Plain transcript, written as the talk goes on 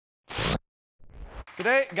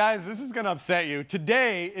Today, guys, this is gonna upset you.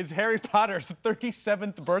 Today is Harry Potter's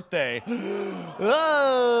 37th birthday. Whoa!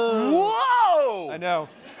 I know.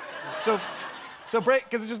 So break,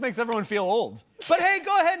 because it just makes everyone feel old. But hey,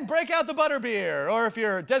 go ahead and break out the butterbeer. Or if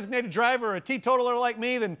you're a designated driver or a teetotaler like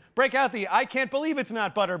me, then break out the I can't believe it's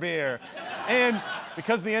not butterbeer. And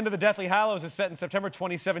because the end of the Deathly Hallows is set in September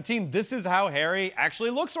 2017, this is how Harry actually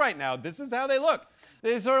looks right now. This is how they look.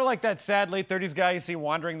 It's sort of like that sad late 30s guy you see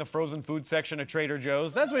wandering the frozen food section at Trader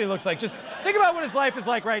Joe's. That's what he looks like. Just think about what his life is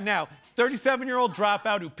like right now. He's a 37-year-old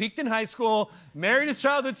dropout who peaked in high school, married his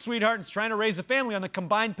childhood sweetheart, and is trying to raise a family on the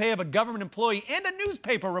combined pay of a government employee and a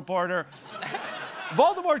newspaper reporter.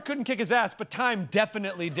 Voldemort couldn't kick his ass, but time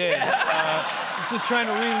definitely did. He's just trying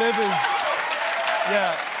to relive his...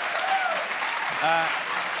 Yeah.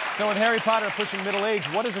 So with Harry Potter pushing middle age,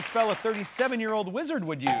 what is a spell a 37-year-old wizard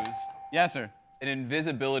would use? Yassir. An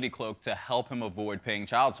invisibility cloak to help him avoid paying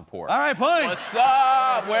child support. All right, points. What's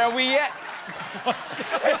up? Where are we at?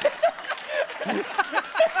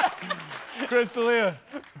 Chris D'Elia.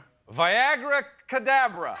 Viagra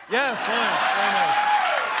Cadabra. Yes, points. Very nice.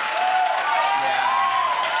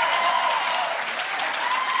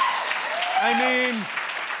 I mean,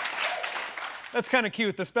 that's kind of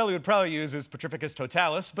cute. The spell he would probably use is Petrificus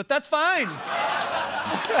Totalis, but that's fine.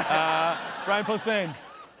 Brian Posehn.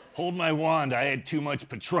 Hold my wand. I had too much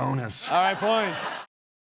Patronus. All right, points.